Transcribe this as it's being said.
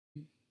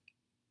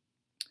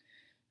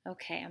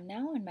Okay, I'm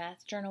now on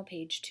Math Journal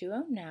page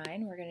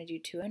 209. We're going to do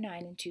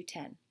 209 and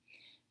 210.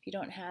 If you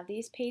don't have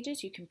these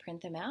pages, you can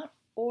print them out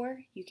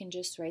or you can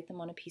just write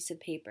them on a piece of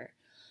paper.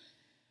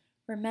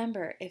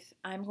 Remember, if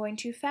I'm going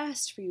too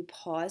fast for you,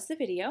 pause the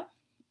video,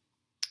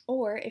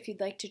 or if you'd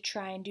like to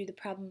try and do the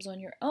problems on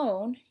your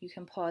own, you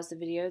can pause the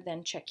video,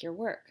 then check your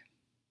work.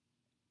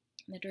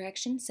 The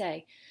directions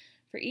say,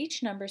 for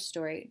each number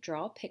story,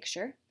 draw a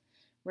picture,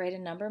 write a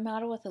number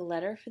model with a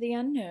letter for the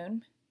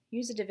unknown,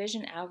 use a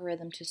division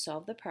algorithm to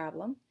solve the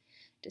problem,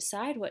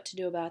 decide what to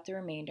do about the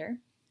remainder,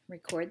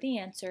 record the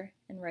answer,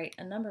 and write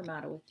a number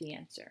model with the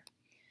answer.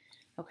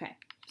 Okay,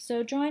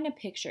 so drawing a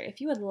picture. If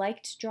you would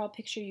like to draw a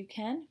picture, you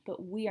can,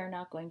 but we are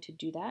not going to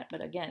do that.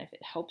 But again, if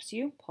it helps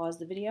you, pause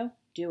the video,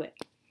 do it.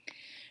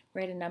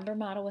 Write a number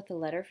model with a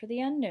letter for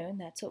the unknown.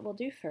 That's what we'll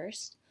do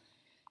first.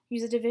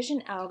 Use a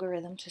division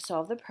algorithm to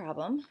solve the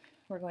problem.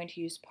 We're going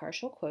to use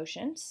partial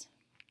quotients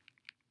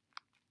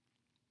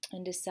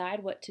and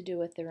decide what to do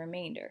with the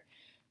remainder.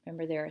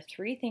 Remember, there are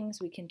three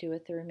things we can do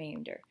with the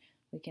remainder.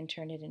 We can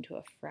turn it into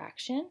a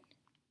fraction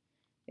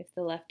if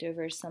the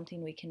leftover is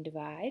something we can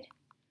divide.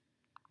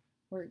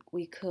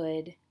 We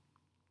could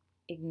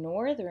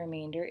ignore the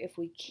remainder if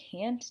we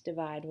can't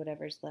divide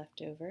whatever's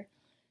left over,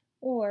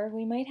 or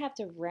we might have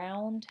to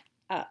round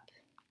up.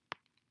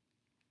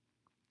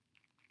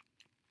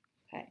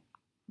 Okay,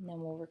 and then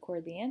we'll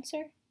record the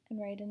answer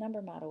and write a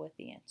number model with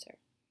the answer.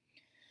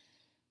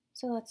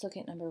 So let's look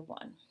at number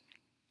 1.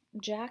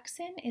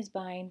 Jackson is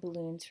buying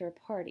balloons for a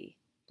party.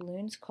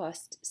 Balloons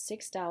cost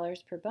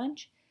 $6 per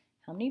bunch.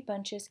 How many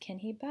bunches can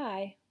he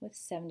buy with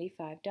 $75?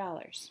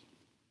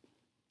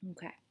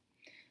 Okay,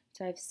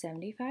 so I have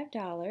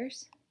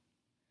 $75.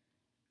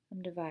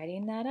 I'm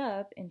dividing that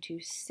up into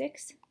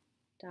 $6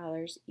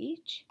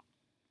 each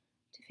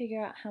to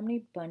figure out how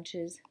many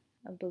bunches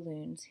of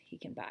balloons he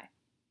can buy.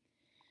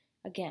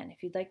 Again,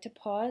 if you'd like to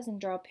pause and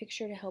draw a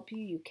picture to help you,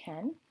 you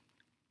can.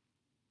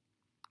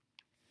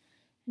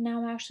 Now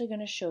I'm actually going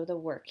to show the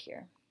work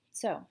here.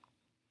 So,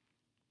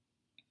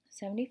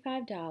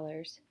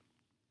 $75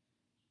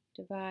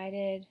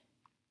 divided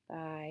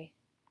by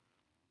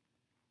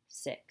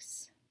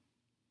 6.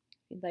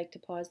 If you'd like to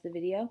pause the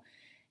video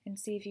and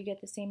see if you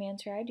get the same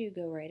answer I do,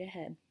 go right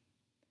ahead.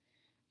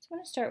 So I'm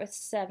going to start with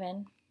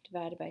 7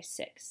 divided by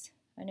 6.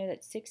 I know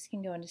that 6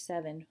 can go into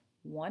 7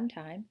 one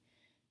time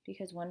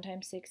because 1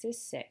 times 6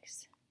 is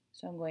 6.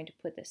 So I'm going to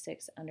put the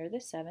 6 under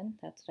the 7.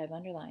 That's what I've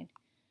underlined.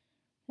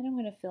 Then I'm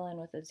going to fill in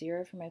with a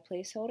 0 for my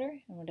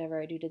placeholder, and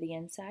whatever I do to the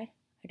inside,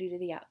 I do to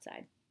the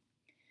outside.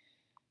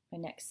 My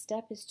next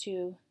step is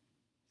to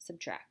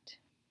subtract.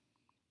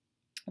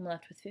 I'm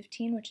left with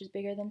 15, which is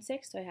bigger than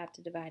 6, so I have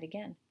to divide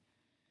again.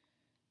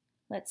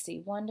 Let's see,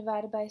 1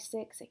 divided by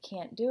 6, I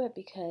can't do it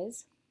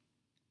because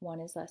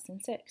 1 is less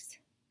than 6.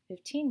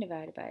 15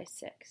 divided by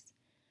 6.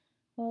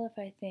 Well, if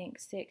I think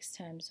 6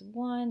 times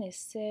 1 is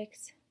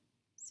 6,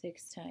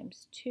 6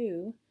 times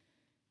 2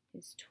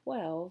 is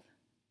 12,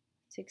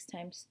 6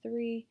 times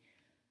 3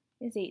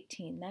 is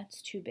 18.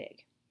 That's too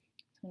big.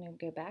 So I'm going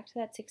to go back to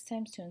that 6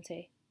 times 2 and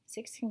say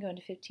 6 can go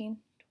into 15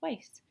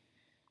 twice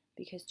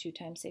because 2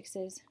 times 6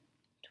 is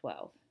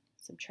 12.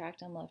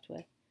 Subtract, I'm left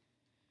with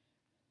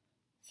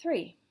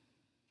 3.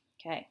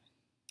 Okay,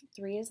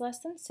 3 is less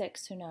than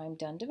 6, so now I'm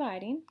done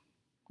dividing.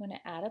 I'm going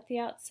to add up the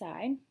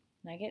outside,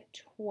 and I get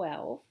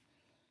 12.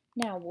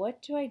 Now,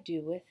 what do I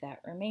do with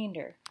that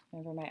remainder?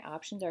 Remember, my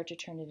options are to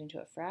turn it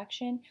into a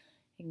fraction,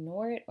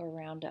 ignore it, or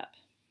round up.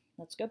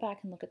 Let's go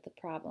back and look at the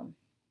problem.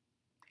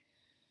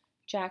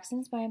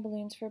 Jackson's buying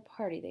balloons for a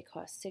party. They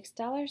cost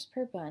 $6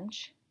 per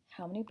bunch.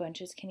 How many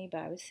bunches can he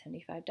buy with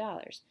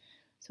 $75?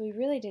 So we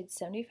really did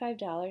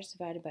 $75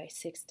 divided by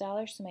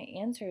 $6. So my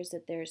answer is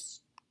that there's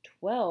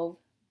 12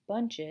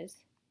 bunches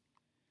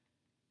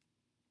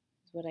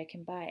is what I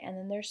can buy. And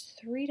then there's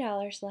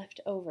 $3 left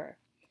over.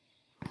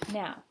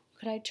 Now,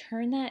 could I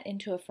turn that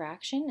into a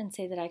fraction and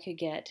say that I could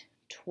get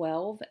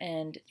 12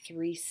 and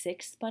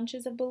 3/6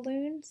 bunches of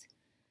balloons?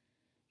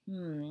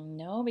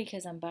 No,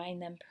 because I'm buying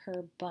them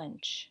per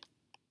bunch.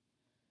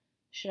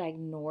 Should I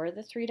ignore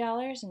the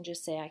 $3 and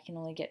just say I can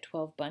only get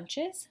 12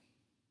 bunches?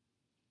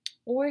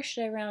 Or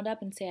should I round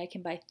up and say I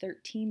can buy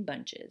 13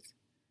 bunches?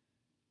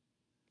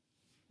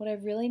 What I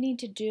really need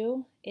to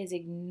do is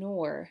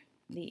ignore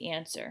the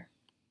answer,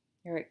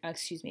 or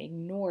excuse me,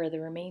 ignore the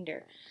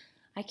remainder.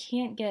 I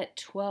can't get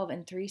 12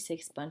 and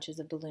 3/6 bunches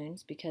of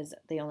balloons because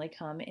they only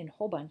come in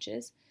whole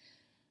bunches.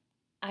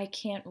 I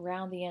can't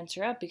round the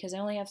answer up because I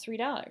only have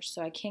 $3,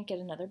 so I can't get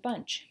another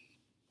bunch.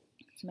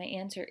 So my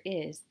answer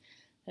is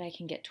that I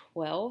can get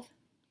 12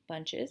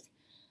 bunches,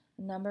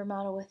 a number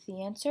model with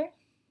the answer.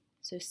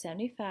 So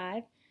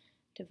 75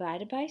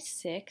 divided by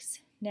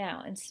 6.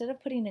 Now, instead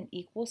of putting an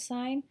equal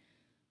sign,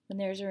 when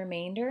there's a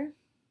remainder,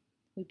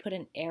 we put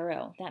an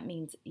arrow. That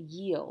means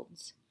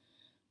yields.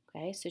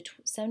 Okay, so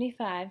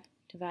 75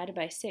 divided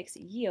by 6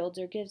 yields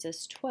or gives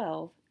us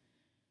 12,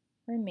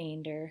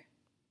 remainder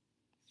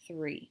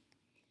 3.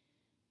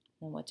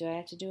 Then what do I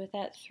have to do with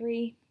that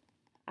 3?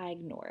 I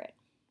ignore it.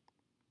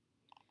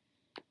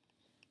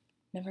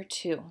 Number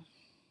 2.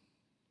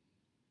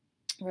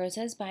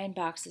 Rosa is buying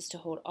boxes to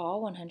hold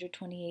all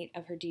 128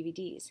 of her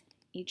DVDs.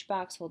 Each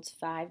box holds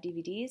 5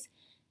 DVDs.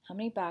 How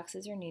many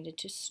boxes are needed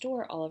to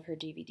store all of her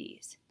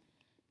DVDs?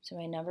 So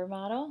my number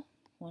model,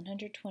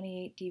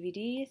 128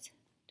 DVDs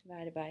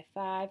divided by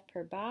 5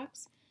 per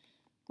box,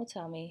 will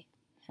tell me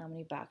how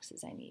many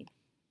boxes I need.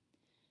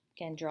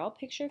 Again, draw a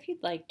picture if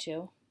you'd like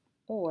to,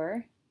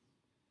 or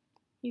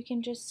you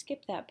can just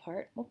skip that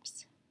part,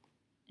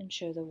 and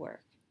show the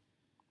work.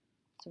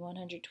 So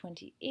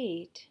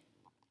 128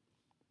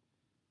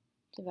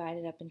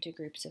 divided up into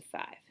groups of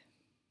 5.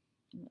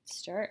 And let's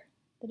start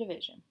the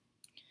division.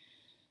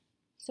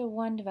 So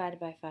 1 divided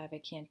by 5, I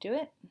can't do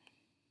it.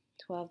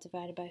 12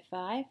 divided by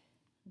 5,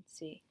 let's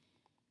see.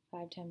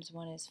 5 times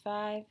 1 is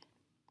 5.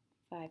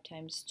 5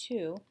 times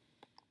 2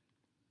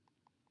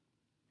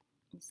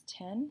 is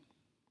 10.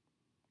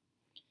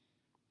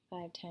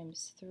 5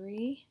 times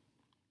 3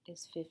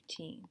 is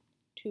 15.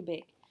 Too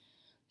big.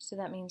 So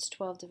that means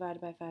 12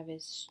 divided by 5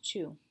 is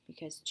 2,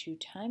 because 2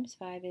 times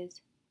 5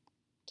 is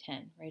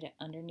 10, right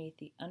underneath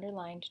the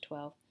underlined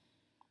 12.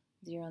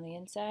 0 on the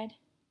inside,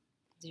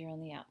 0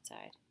 on the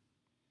outside.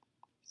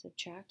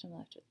 Subtract, I'm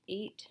left with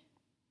 8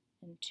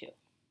 and 2.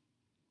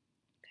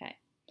 Okay,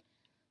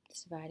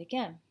 let's divide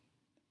again.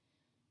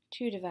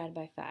 2 divided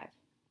by 5.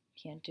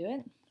 Can't do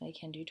it, but I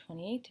can do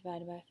 28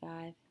 divided by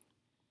 5.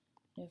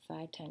 No,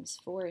 5 times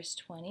 4 is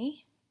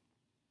 20.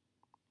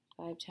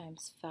 5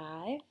 times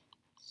 5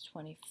 is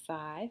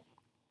 25.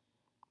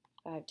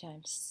 5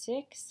 times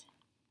 6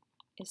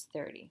 is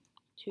 30.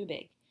 Too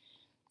big.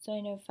 So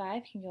I know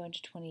 5 can go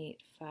into 28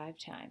 5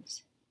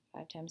 times.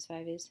 5 times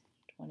 5 is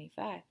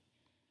 25.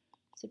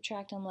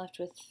 Subtract, I'm left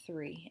with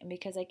 3. And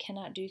because I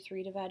cannot do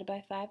 3 divided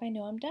by 5, I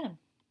know I'm done.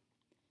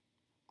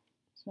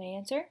 So my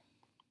answer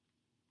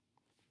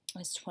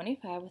is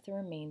 25 with a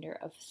remainder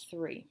of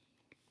 3.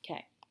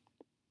 Okay.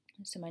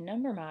 So my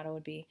number model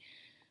would be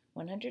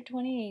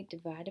 128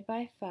 divided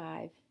by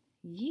 5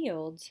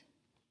 yields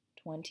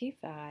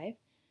 25,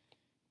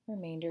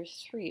 remainder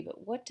 3.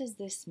 But what does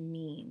this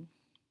mean?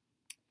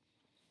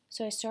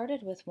 So I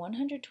started with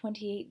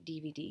 128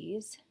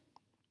 DVDs,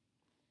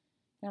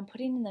 and I'm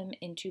putting them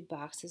into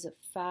boxes of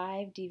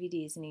 5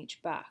 DVDs in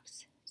each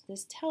box. So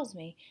this tells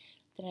me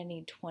that I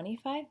need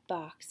 25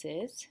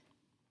 boxes,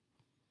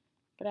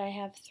 but I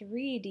have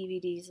 3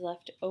 DVDs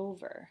left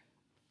over.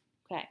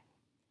 Okay.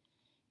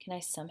 Can I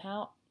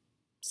somehow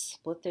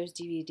split those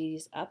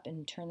DVDs up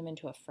and turn them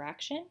into a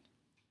fraction?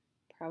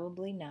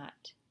 Probably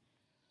not.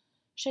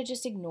 Should I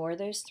just ignore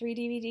those 3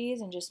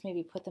 DVDs and just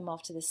maybe put them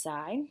off to the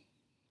side?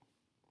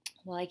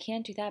 Well, I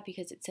can't do that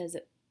because it says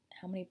that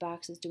how many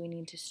boxes do we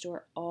need to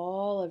store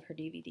all of her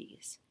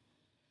DVDs?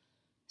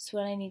 So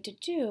what I need to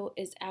do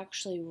is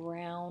actually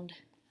round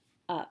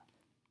up.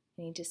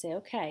 I need to say,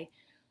 okay,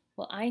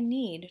 well, I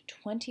need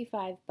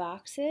 25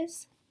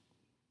 boxes,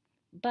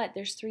 but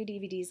there's 3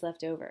 DVDs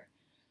left over.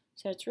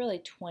 So it's really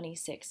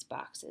 26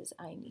 boxes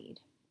I need.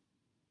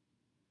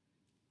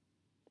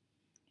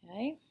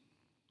 Okay.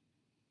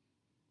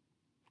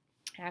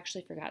 I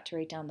actually forgot to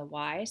write down the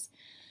y's,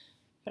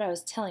 but I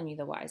was telling you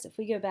the y's. If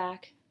we go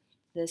back,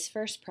 this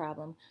first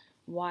problem,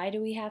 why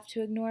do we have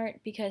to ignore it?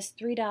 Because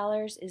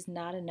 $3 is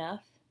not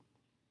enough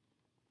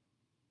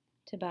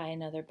to buy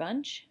another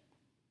bunch.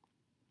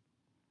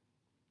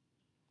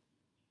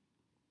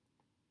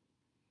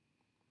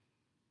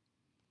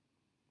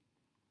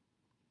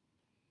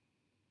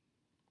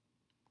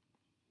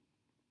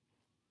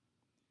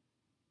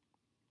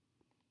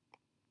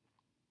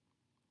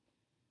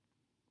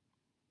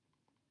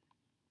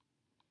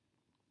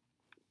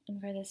 And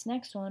for this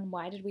next one,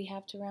 why did we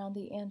have to round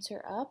the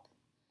answer up?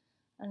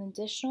 An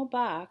additional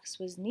box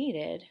was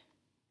needed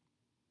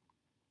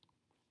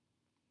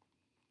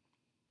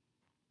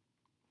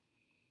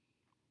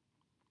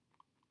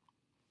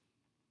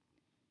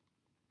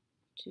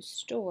to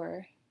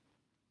store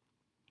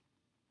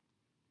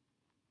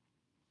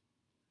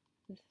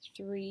the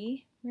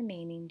 3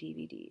 remaining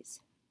DVDs.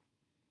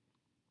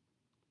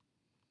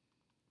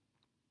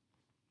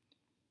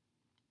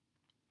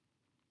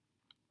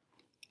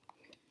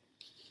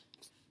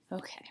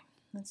 Okay,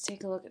 let's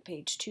take a look at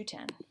page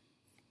 210.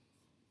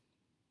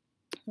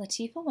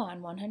 Latifa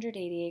won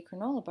 188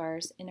 granola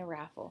bars in a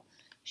raffle.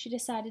 She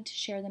decided to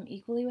share them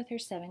equally with her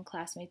 7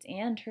 classmates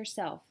and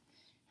herself.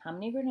 How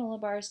many granola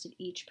bars did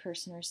each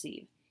person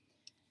receive?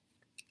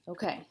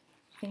 Okay,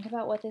 think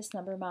about what this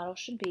number model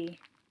should be.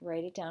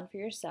 Write it down for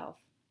yourself.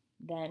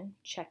 Then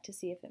check to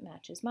see if it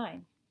matches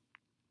mine.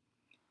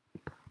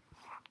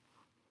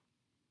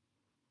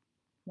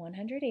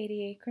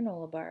 188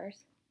 granola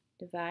bars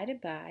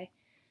divided by,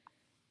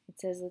 it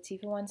says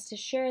Latifa wants to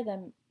share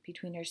them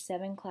between her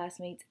 7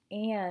 classmates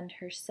and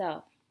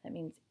herself. That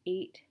means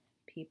 8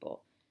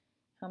 people.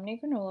 How many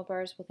granola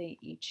bars will they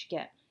each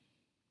get?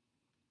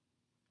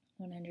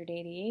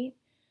 188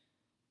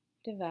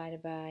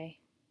 divided by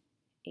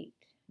 8.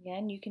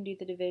 Again, you can do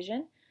the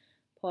division.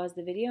 Pause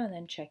the video and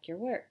then check your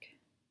work.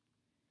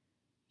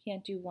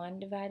 Can't do 1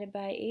 divided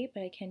by 8,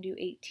 but I can do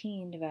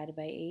 18 divided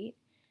by 8.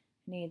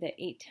 I need that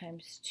 8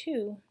 times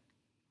 2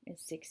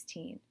 is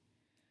 16.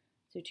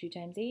 So 2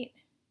 times 8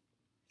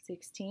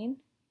 16,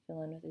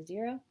 fill in with a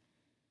 0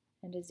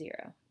 and a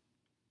 0.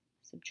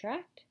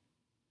 Subtract,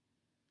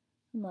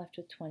 I'm left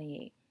with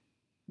 28.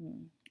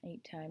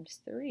 8 times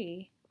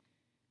 3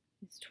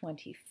 is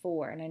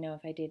 24, and I know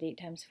if I did 8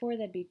 times 4,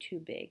 that'd be too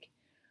big.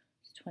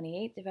 So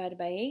 28 divided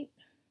by 8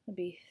 would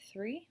be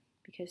 3,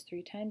 because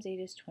 3 times 8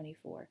 is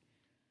 24.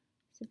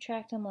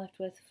 Subtract, I'm left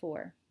with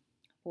 4.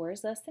 4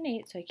 is less than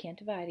 8, so I can't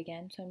divide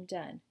again, so I'm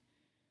done.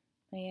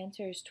 My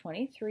answer is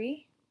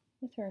 23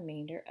 with a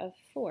remainder of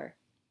 4.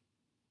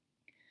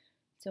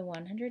 So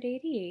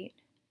 188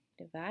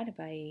 divided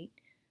by 8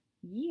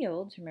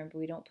 yields, remember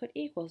we don't put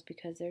equals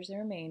because there's a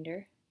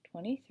remainder,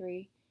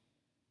 23,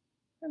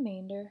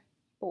 remainder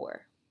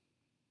 4.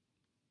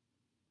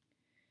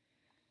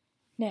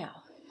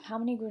 Now, how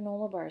many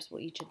granola bars will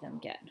each of them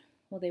get?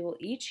 Well, they will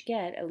each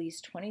get at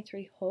least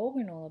 23 whole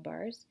granola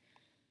bars,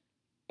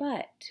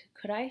 but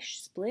could I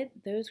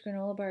split those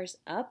granola bars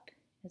up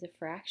as a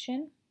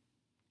fraction?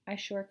 I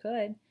sure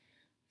could.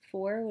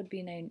 4 would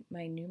be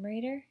my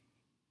numerator,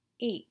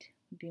 8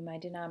 would be my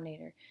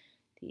denominator.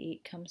 The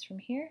 8 comes from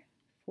here,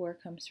 4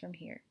 comes from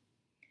here.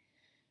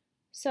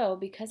 So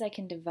because I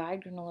can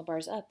divide granola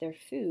bars up, their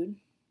food,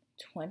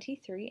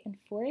 23 and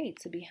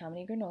 4/8 would be how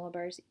many granola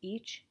bars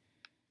each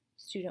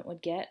student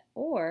would get,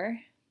 or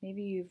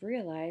maybe you've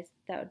realized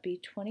that would be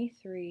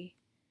 23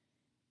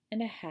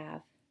 and a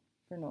half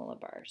granola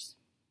bars.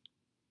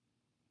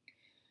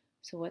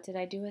 So what did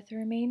I do with the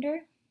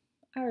remainder?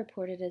 I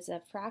reported as a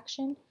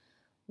fraction.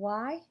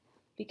 Why?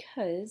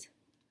 Because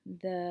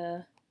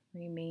the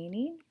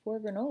remaining 4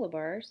 granola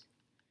bars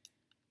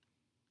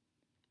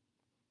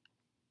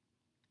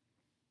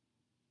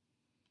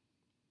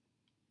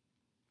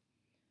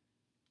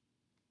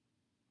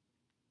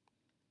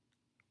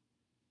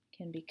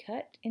can be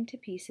cut into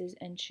pieces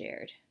and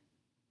shared.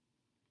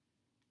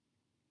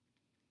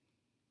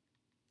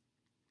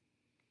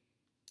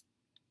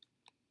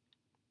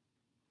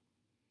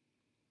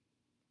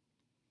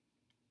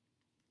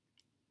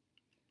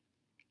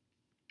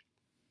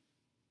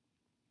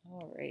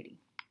 Alrighty.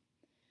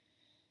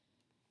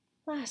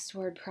 Last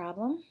word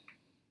problem.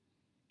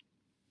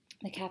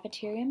 The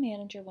cafeteria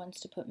manager wants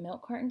to put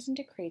milk cartons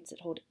into crates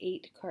that hold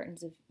 8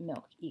 cartons of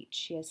milk each.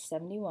 She has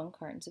 71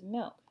 cartons of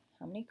milk.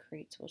 How many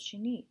crates will she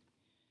need?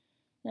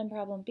 Then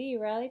problem B,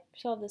 Riley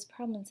solved this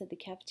problem and said the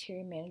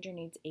cafeteria manager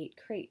needs 8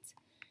 crates.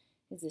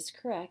 Is this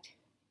correct?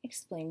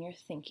 Explain your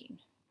thinking.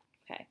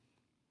 Okay.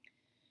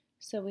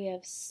 So we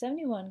have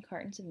 71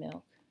 cartons of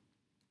milk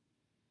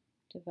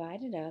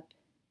divided up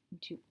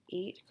into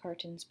 8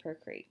 cartons per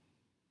crate.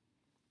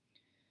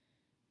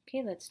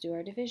 Okay, let's do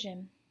our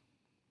division.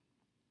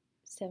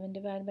 7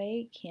 divided by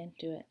 8, can't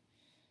do it.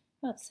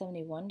 How about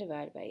 71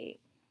 divided by 8?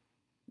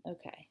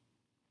 Okay.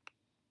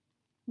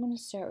 I'm going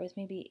to start with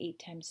maybe 8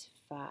 times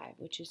 5,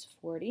 which is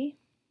 40.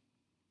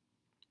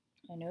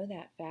 I know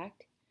that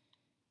fact.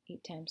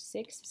 8 times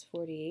 6 is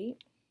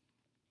 48.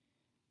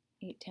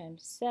 8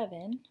 times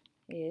 7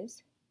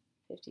 is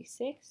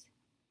 56.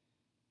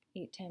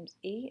 8 times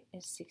 8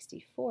 is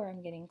 64.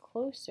 I'm getting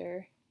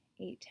closer.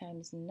 8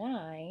 times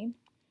 9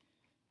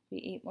 would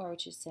be 8 more,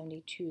 which is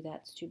 72.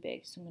 That's too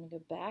big. So I'm going to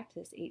go back to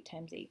this 8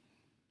 times 8.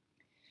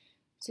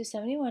 So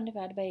 71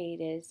 divided by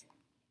 8 is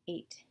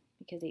 8,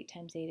 because 8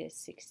 times 8 is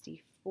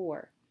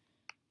 64.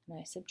 When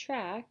I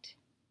subtract,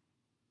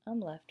 I'm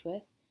left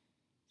with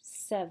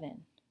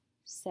 7.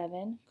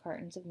 7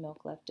 cartons of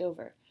milk left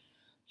over.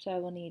 So I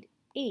will need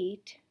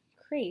 8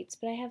 crates,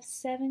 but I have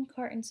 7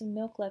 cartons of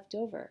milk left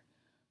over.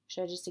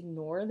 Should I just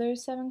ignore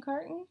those 7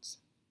 cartons?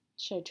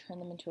 Should I turn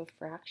them into a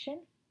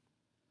fraction?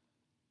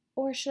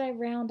 Or should I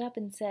round up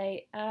and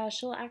say,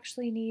 she'll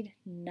actually need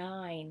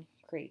 9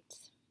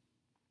 crates?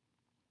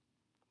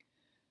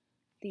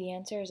 The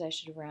answer is I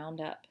should round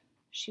up.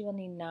 She will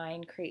need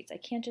 9 crates. I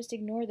can't just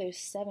ignore those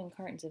 7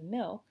 cartons of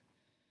milk.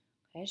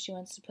 Okay, she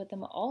wants to put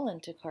them all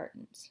into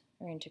cartons,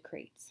 or into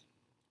crates.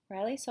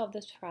 Riley solved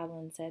this problem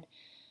and said,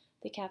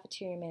 the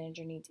cafeteria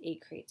manager needs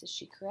 8 crates. Is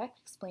she correct?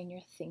 Explain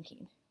your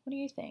thinking. What do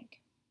you think?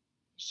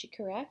 Is she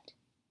correct?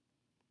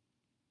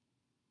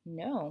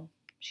 No,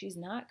 she's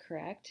not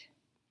correct.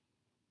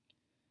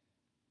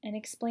 And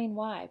explain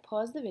why.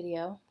 Pause the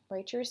video,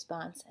 write your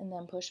response, and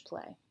then push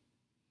play.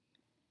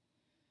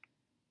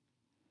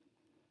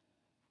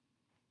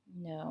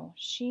 No,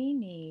 she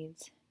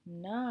needs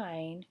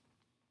 9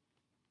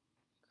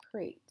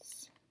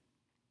 crates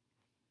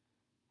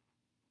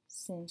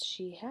since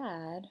she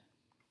had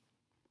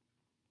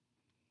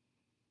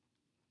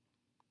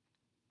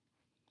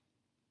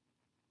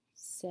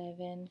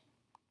 7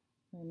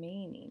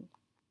 remaining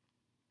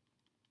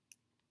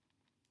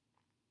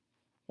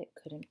that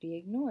couldn't be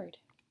ignored.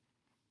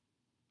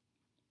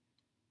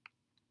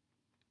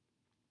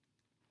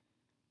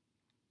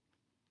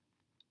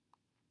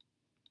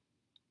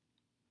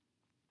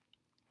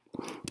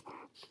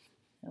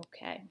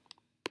 Okay.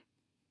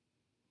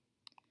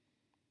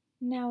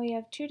 Now we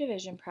have 2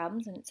 division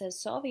problems, and it says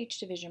solve each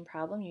division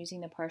problem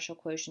using the partial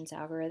quotients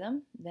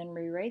algorithm, then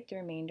rewrite the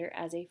remainder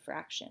as a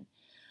fraction.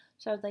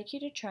 So I would like you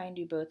to try and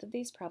do both of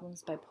these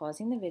problems by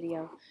pausing the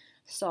video,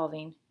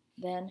 solving,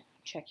 then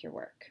check your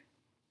work.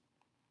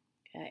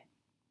 Okay.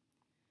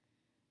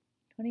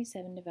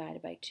 27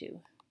 divided by 2.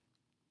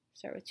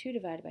 Start with 2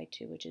 divided by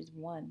 2, which is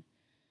 1.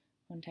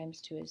 1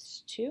 times 2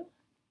 is 2.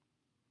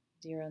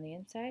 0 on the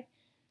inside,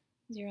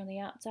 0 on the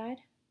outside.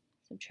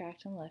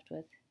 Subtract and left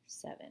with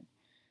 7.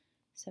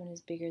 7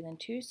 is bigger than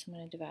 2, so I'm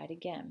going to divide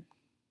again.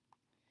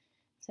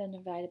 7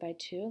 divided by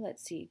 2,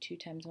 let's see, 2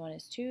 times 1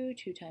 is 2,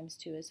 2 times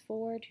 2 is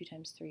 4, 2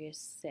 times 3 is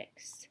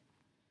 6.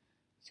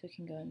 So it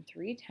can go in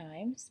 3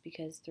 times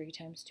because 3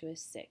 times 2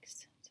 is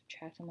 6.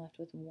 Subtract and left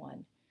with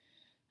 1.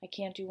 I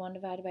can't do 1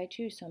 divided by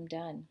 2, so I'm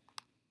done.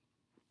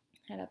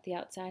 Add up the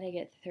outside, I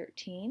get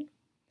 13.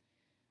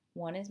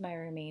 1 is my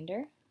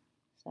remainder,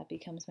 so that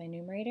becomes my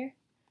numerator.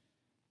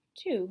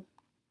 2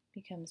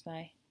 becomes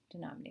my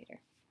denominator.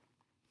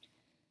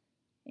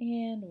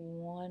 And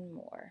one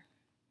more.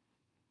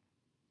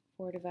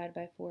 4 divided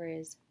by 4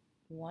 is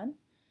 1.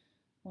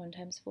 1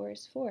 times 4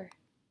 is 4.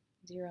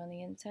 0 on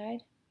the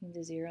inside means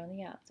a 0 on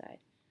the outside.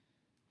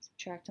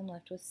 Subtract and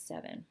left with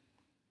 7.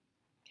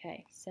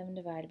 Okay, 7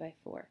 divided by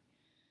 4.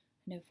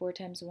 I know 4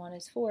 times 1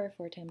 is 4.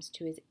 4 times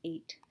 2 is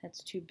 8.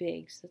 That's too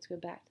big, so let's go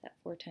back to that.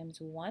 4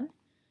 times 1,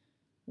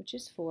 which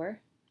is 4.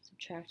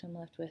 Subtract and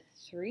left with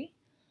 3.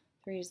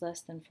 3 is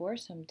less than 4,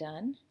 so I'm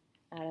done.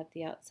 Add up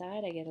the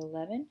outside, I get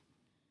 11.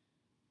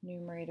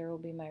 Numerator will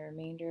be my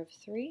remainder of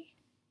 3.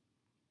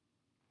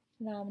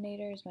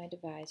 Denominator is my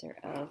divisor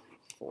of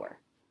 4.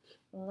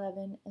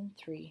 11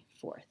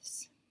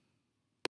 3/4.